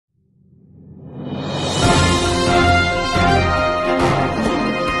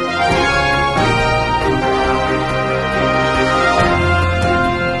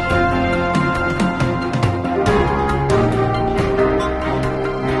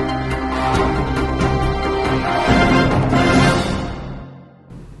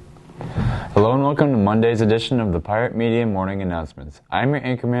Hello and welcome to Monday's edition of the Pirate Media Morning Announcements. I'm your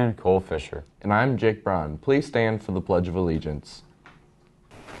anchorman, Cole Fisher. And I'm Jake Braun. Please stand for the Pledge of Allegiance.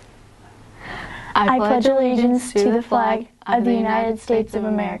 I pledge allegiance to the flag of the United States of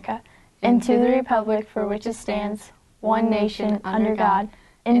America and to the republic for which it stands, one nation, under God,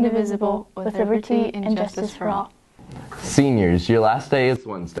 indivisible, with liberty and justice for all. Seniors, your last day is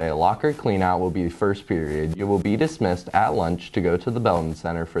Wednesday. Locker cleanout will be the first period. You will be dismissed at lunch to go to the Belden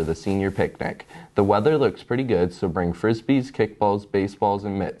Center for the senior picnic. The weather looks pretty good, so bring frisbees, kickballs, baseballs,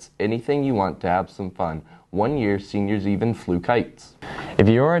 and mitts. Anything you want to have some fun. One year, seniors even flew kites. If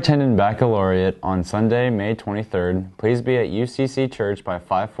you are attending Baccalaureate on Sunday, May 23rd, please be at UCC Church by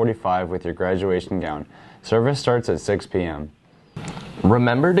 5:45 with your graduation gown. Service starts at 6 p.m.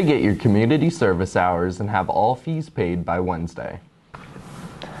 Remember to get your community service hours and have all fees paid by Wednesday.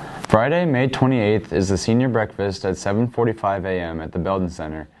 Friday, May 28th is the senior breakfast at 7:45 a.m. at the Belden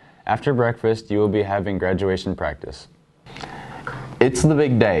Center. After breakfast, you will be having graduation practice. It's the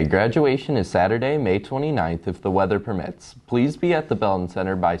big day. Graduation is Saturday, May 29th, if the weather permits. Please be at the Belden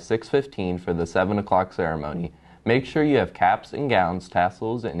Center by 6:15 for the 7 o'clock ceremony. Make sure you have caps and gowns,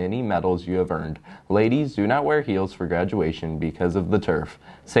 tassels, and any medals you have earned. Ladies, do not wear heels for graduation because of the turf.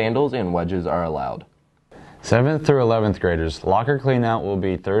 Sandals and wedges are allowed. 7th through 11th graders, locker cleanout will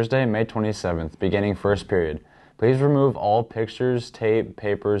be Thursday, May 27th, beginning first period. Please remove all pictures, tape,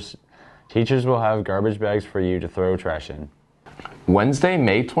 papers. Teachers will have garbage bags for you to throw trash in. Wednesday,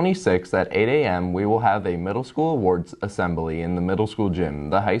 May 26th at 8 a.m., we will have a middle school awards assembly in the middle school gym.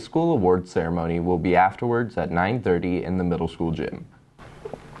 The high school awards ceremony will be afterwards at 9:30 in the middle school gym.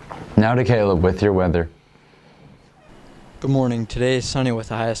 Now to Caleb with your weather. Good morning. Today is sunny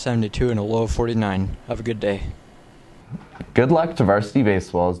with a high of 72 and a low of 49. Have a good day. Good luck to varsity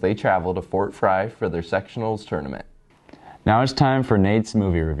baseball as they travel to Fort Fry for their sectionals tournament. Now it's time for Nate's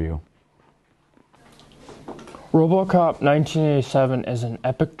movie review. RoboCop 1987 is an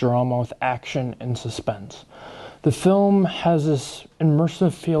epic drama with action and suspense. The film has this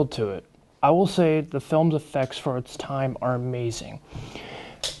immersive feel to it. I will say the film's effects for its time are amazing,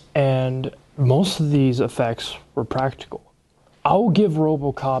 and most of these effects were practical. I will give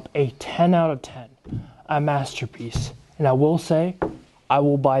RoboCop a 10 out of 10, a masterpiece, and I will say I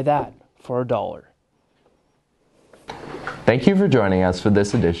will buy that for $1. Thank you for joining us for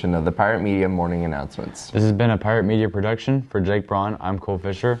this edition of the Pirate Media Morning Announcements. This has been a Pirate Media production. For Jake Braun, I'm Cole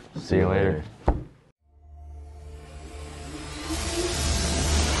Fisher. See you later.